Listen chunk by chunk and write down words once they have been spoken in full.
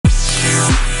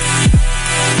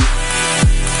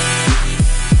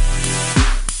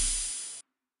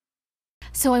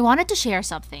So I wanted to share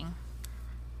something.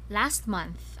 Last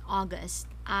month, August,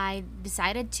 I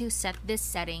decided to set this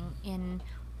setting in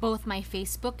both my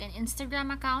Facebook and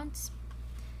Instagram accounts.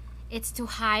 It's to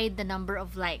hide the number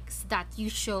of likes that you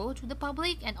show to the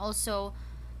public and also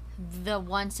the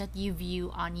ones that you view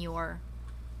on your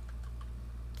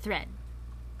thread,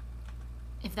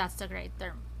 if that's the right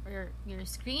term, or your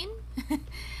screen.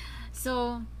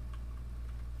 So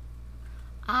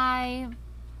I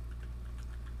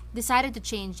decided to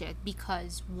change it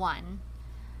because one,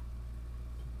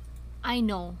 I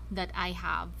know that I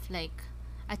have like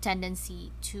a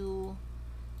tendency to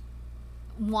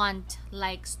want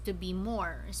likes to be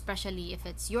more, especially if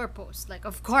it's your post. Like,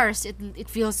 of course, it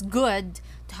feels good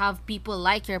to have people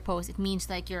like your post. It means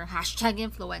like you're hashtag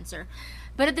influencer.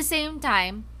 But at the same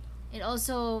time, it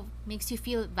also makes you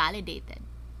feel validated.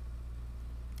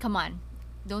 Come on.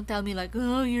 Don't tell me like,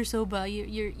 oh, you're so bad.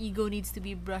 Your ego needs to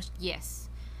be brushed. Yes.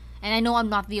 And I know I'm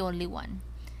not the only one.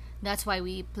 That's why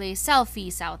we place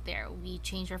selfies out there. We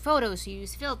change our photos, we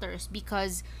use filters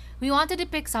because we want to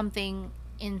depict something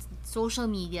in social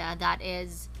media that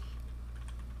is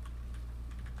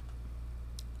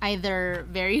either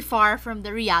very far from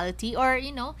the reality or,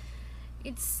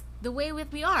 it's the way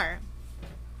with we are.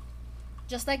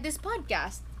 Just like this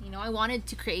podcast. I wanted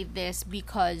to create this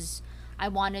because I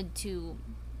wanted to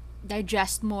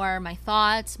digest more my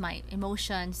thoughts, my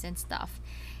emotions, and stuff.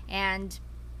 And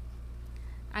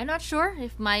I'm not sure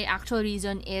if my actual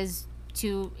reason is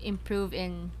to improve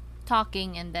in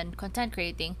talking and then content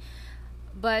creating,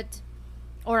 but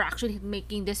or actually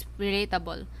making this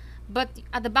relatable. But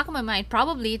at the back of my mind,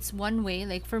 probably it's one way,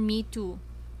 like for me to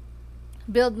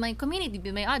build my community,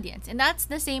 build my audience, and that's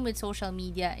the same with social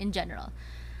media in general.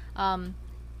 Um,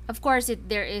 of course,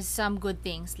 there is some good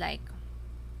things like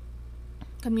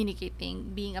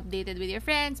communicating, being updated with your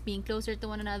friends, being closer to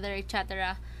one another,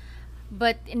 etc.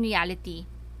 But in reality,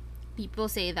 people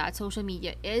say that social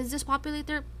media is this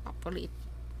populator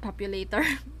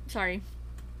sorry,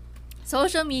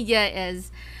 social media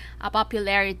is a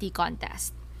popularity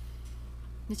contest,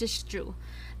 which is true.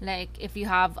 Like, if you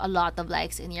have a lot of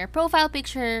likes in your profile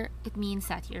picture, it means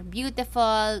that you're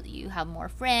beautiful, you have more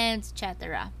friends,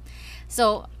 etc.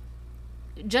 So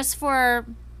just for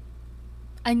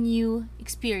a new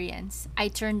experience, I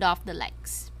turned off the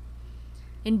likes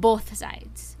in both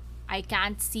sides. I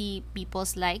can't see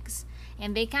people's likes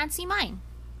and they can't see mine.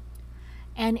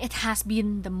 And it has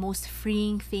been the most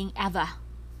freeing thing ever.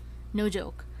 No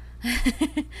joke.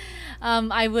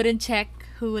 I wouldn't check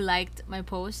who liked my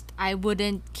post. I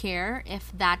wouldn't care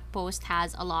if that post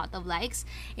has a lot of likes.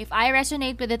 If I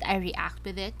resonate with it, I react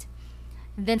with it.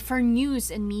 Then for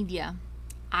news and media,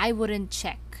 I wouldn't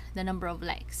check the number of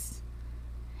likes.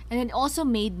 And it also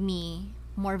made me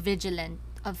more vigilant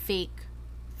of fake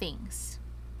things.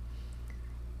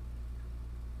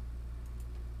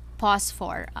 Pause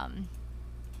for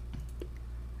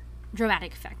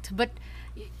dramatic effect. But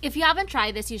if you haven't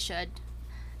tried this, you should,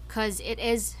 because it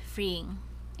is freeing.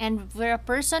 And for a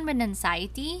person with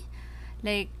anxiety,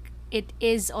 like, it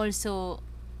is also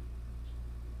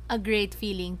a great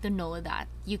feeling to know that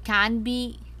you can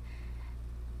be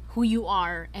who you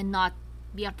are and not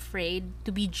be afraid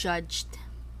to be judged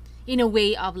in a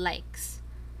way of likes.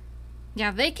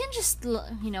 Yeah, they can just,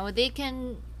 they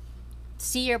can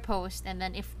see your post, and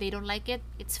then if they don't like it,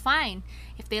 it's fine.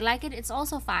 If they like it, it's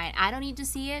also fine. I don't need to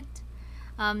see it.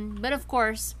 But of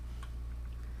course,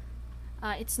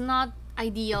 it's not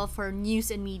ideal for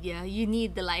news and media. You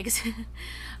need the likes.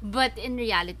 But in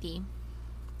reality,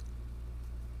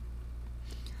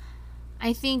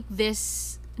 I think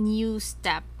this new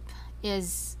step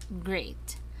is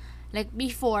great. Like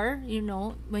before,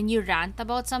 when you rant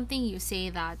about something, you say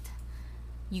that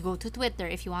you go to Twitter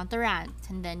if you want to rant,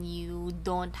 and then you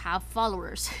don't have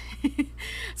followers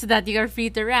so that you are free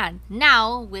to rant.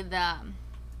 Now with the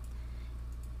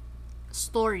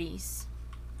stories,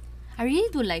 I really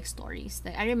do like stories.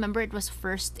 Like, I remember it was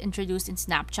first introduced in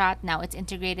Snapchat. Now it's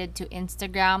integrated to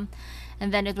Instagram,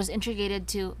 and then it was integrated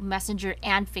to Messenger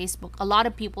and Facebook. A lot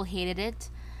of people hated it,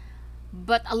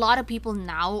 but a lot of people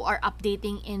now are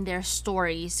updating in their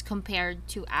stories compared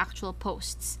to actual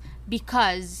posts,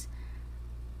 because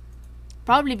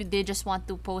probably they just want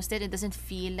to post it. It doesn't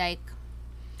feel like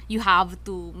you have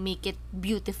to make it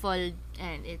beautiful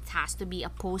and it has to be a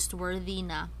post worthy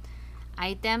na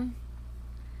item.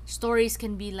 Stories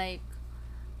can be like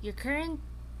your current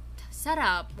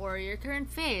setup or your current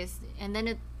face, and then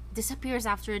it disappears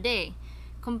after a day,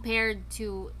 compared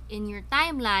to in your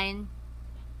timeline,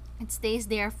 it stays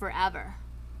there forever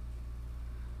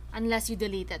unless you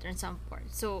delete it or some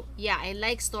point. So yeah, I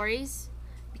like stories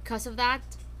because of that.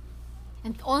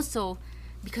 And also,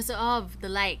 because of the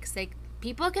likes. Like,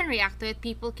 people can react to it,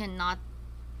 people cannot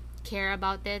care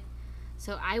about it.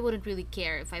 So I wouldn't really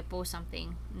care if I post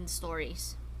something in the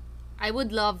stories. I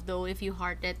would love though if you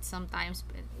heart it sometimes.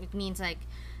 But it means like,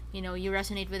 you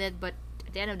resonate with it. But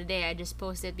at the end of the day, I just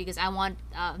post it because I want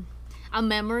a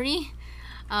memory.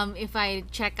 If I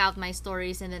check out my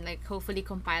stories and then like hopefully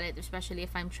compile it, especially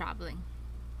if I'm traveling.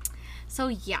 So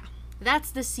yeah,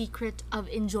 that's the secret of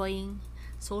enjoying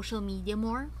social media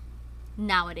more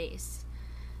nowadays.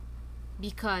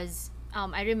 Because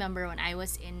I remember when I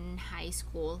was in high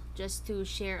school, just to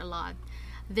share a lot,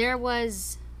 there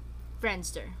was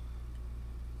Friendster,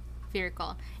 if you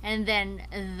recall. And then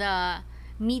the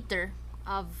meter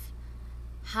of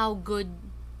how good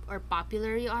or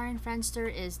popular you are in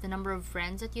Friendster is the number of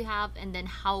friends that you have and then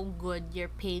how good your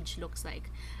page looks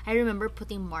like. I remember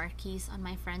putting marquees on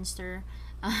my Friendster,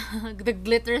 the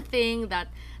glitter thing that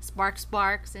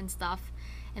sparks and stuff.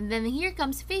 And then here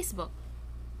comes Facebook.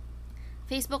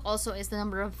 Facebook also is the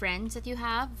number of friends that you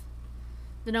have,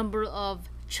 the number of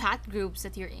chat groups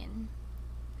that you're in.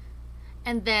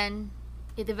 And then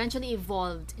it eventually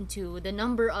evolved into the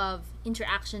number of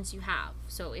interactions you have.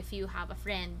 So if you have a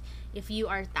friend, if you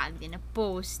are tagged in a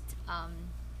post,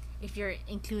 if you're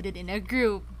included in a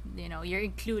group, you're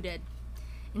included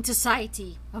in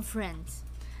society of friends.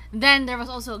 Then there was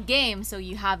also a game, so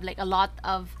you have like a lot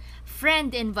of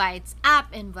friend invites,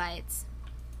 app invites.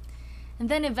 And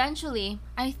then eventually,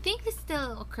 I think this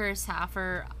still occurs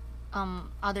for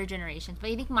other generations.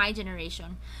 But I think my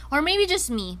generation, or maybe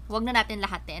just me, wag na natin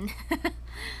lahatin.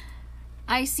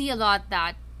 I see a lot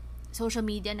that social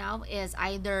media now is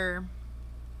either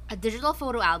a digital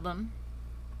photo album,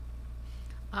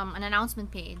 an announcement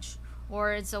page,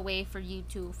 or it's a way for you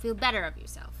to feel better of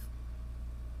yourself.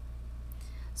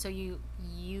 So you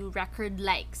record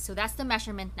likes. So that's the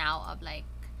measurement now of like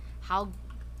how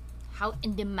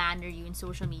in demand are you in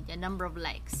social media, number of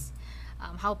likes,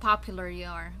 how popular you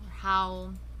are,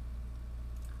 how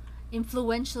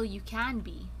influential you can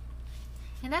be.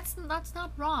 And that's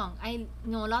not wrong. I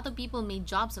know a lot of people made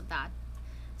jobs of that.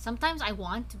 Sometimes I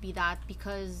want to be that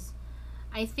because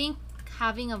I think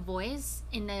having a voice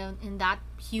in that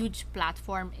huge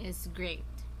platform is great.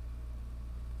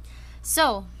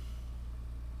 So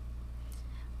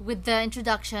with the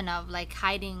introduction of like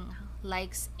hiding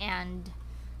likes and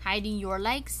hiding your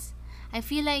likes, I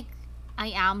feel like I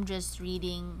am just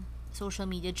reading social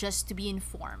media just to be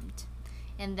informed.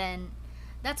 And then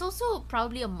that's also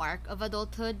probably a mark of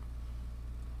adulthood.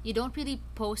 You don't really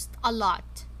post a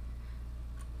lot.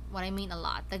 What I mean a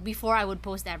lot, like before I would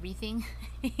post everything.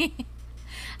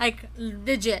 Like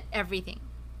legit everything.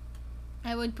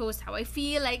 I would post how I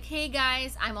feel, like, hey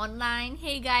guys, I'm online.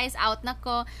 Hey guys, out na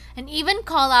ko. And even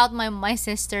call out my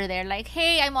sister there, like,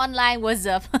 hey, I'm online, what's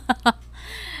up?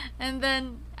 And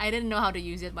then I didn't know how to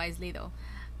use it wisely though.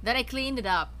 Then I cleaned it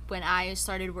up when I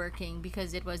started working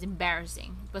because it was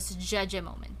embarrassing. It was a judge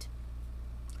moment.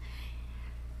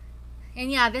 And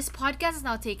yeah, this podcast is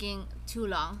now taking too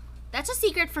long. That's a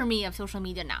secret for me of social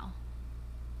media now.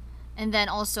 And then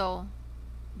also,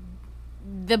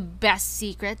 the best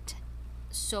secret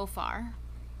so far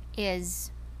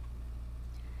is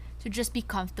to just be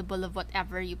comfortable of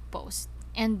whatever you post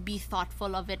and be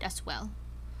thoughtful of it as well.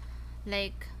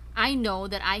 Like, I know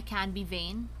that I can be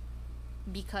vain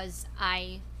because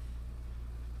I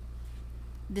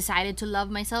decided to love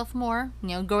myself more.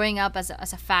 Growing up as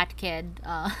a fat kid,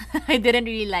 I didn't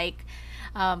really like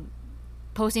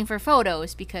posting for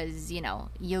photos because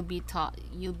you'll be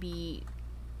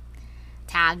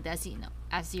tagged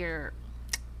as your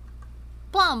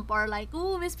plump or like,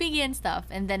 ooh, Miss Piggy and stuff.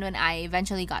 And then when I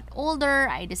eventually got older,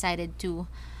 I decided to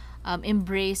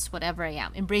embrace whatever I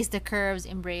am, embrace the curves,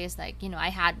 embrace like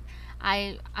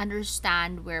I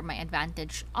understand where my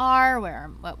advantage are,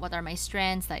 what are my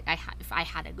strengths. Like if I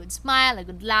had a good smile, a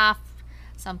good laugh,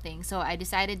 something. So I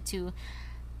decided to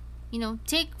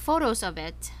take photos of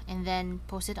it and then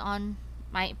post it on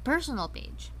my personal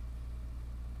page.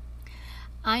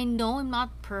 I know I'm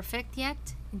not perfect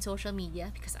yet in social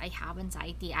media because I have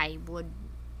anxiety. I would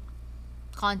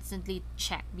constantly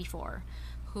check before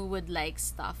who would like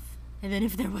stuff, and then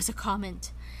if there was a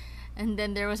comment. And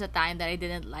then there was a time that I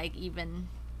didn't like even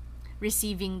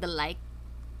receiving the like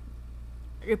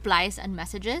replies and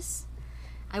messages.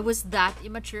 I was that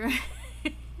immature.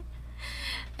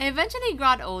 I eventually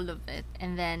got old of it,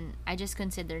 and then I just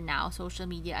consider now social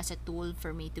media as a tool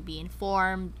for me to be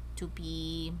informed, to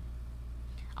be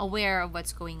aware of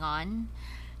what's going on,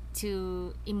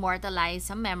 to immortalize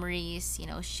some memories,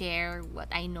 share what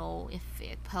I know if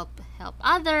it help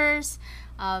others,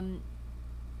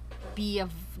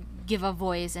 give a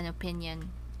voice and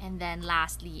opinion And then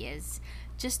lastly is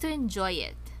just to enjoy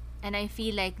it. And I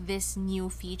feel like this new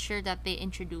feature that they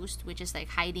introduced, which is like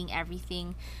hiding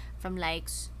everything from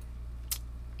likes,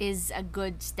 is a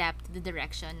good step to the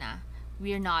direction na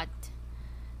we're not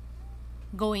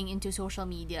going into social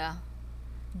media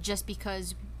just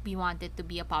because we want it to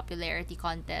be a popularity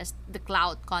contest, the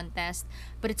clout contest,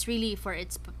 but it's really for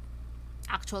its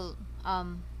actual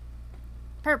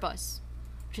purpose,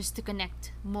 just to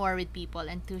connect more with people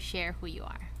and to share who you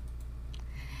are.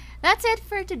 That's it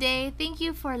for today. Thank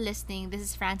you for listening. This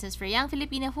is Francis for Young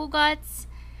Filipina Hugots.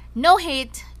 No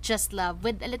hate, just love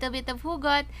with a little bit of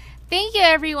hugot. Thank you,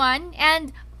 everyone.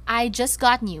 And I just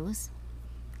got news.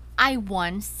 I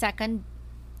won second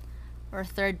or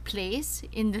third place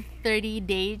in the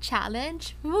 30-day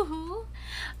challenge. Woohoo!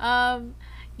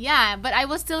 Yeah, but I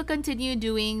will still continue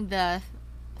doing the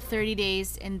 30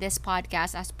 days in this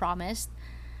podcast as promised.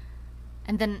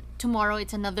 And then tomorrow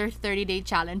it's another 30-day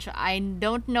challenge. I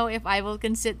don't know if I will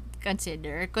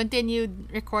continue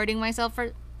recording myself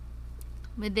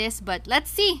with this, but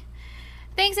let's see.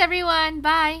 Thanks everyone.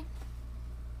 Bye.